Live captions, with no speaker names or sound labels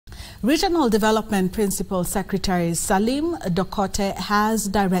Regional Development Principal Secretary Salim Dokote has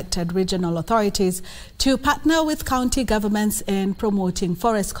directed regional authorities to partner with county governments in promoting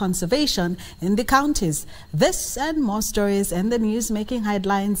forest conservation in the counties. This and more stories in the news making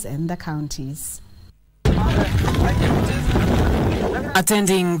headlines in the counties.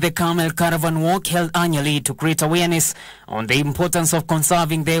 Attending the Camel Caravan Walk held annually to create awareness on the importance of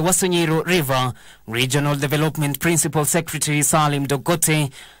conserving the Wasonyiro River, Regional Development Principal Secretary Salim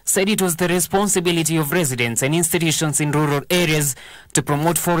Dokote said it was the responsibility of residents and institutions in rural areas to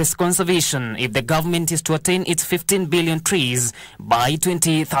promote forest conservation if the government is to attain its 15 billion trees by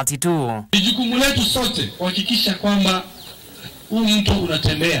 2032. Jukumu letu sote kuhakikisha kwamba mto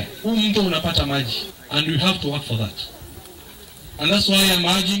unatembea, mto unapata maji, and we have to work for that. And that's why I'm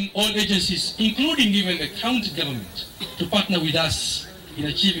urging all agencies, including even the county government, to partner with us in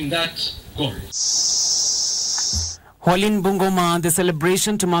achieving that goal. While in Bungoma, the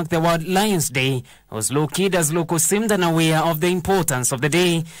celebration to mark the World Lions Day was low-key as locals seemed unaware of the importance of the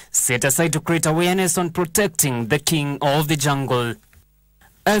day, set aside to create awareness on protecting the king of the jungle.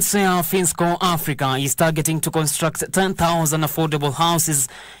 Elsewhere, Finsco Africa is targeting to construct 10,000 affordable houses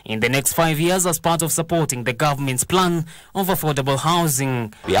in the next 5 years as part of supporting the government's plan of affordable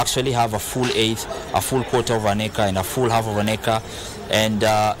housing. We actually have a full eighth, a full quarter of an acre and a full half of an acre, and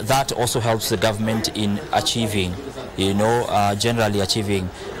that also helps the government in achieving, generally achieving,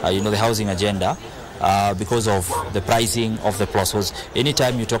 the housing agenda. Because of the pricing of the plots. So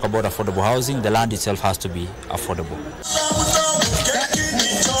anytime you talk about affordable housing, the land itself has to be affordable.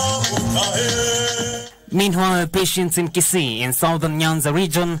 Meanwhile, patients in Kisii in southern Nyanza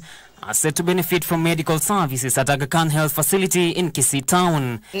region are said to benefit from medical services at Aga Khan Health Facility in Kisii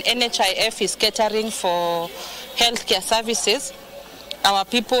town. NHIF is catering for healthcare services. Our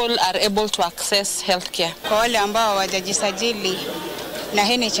people are able to access healthcare. Kwa wale ambao hawajajisajili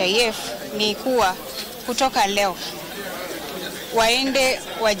na NHIF ni kuwa kutoka leo waende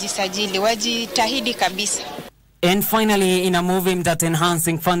wajisajili, wajitahidi kabisa. And finally, in a move aimed at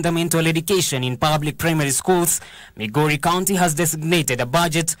enhancing fundamental education in public primary schools, Migori County has designated a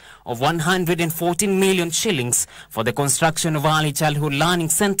budget of 114 million shillings for the construction of early childhood learning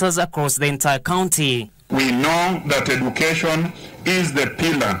centers across the entire county. We know that education is the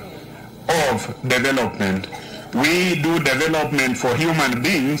pillar of development. We do development for human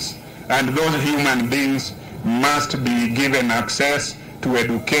beings, and those human beings must be given access to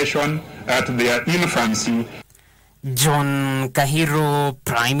education at their infancy. John Kahiro,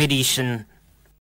 Prime Edition.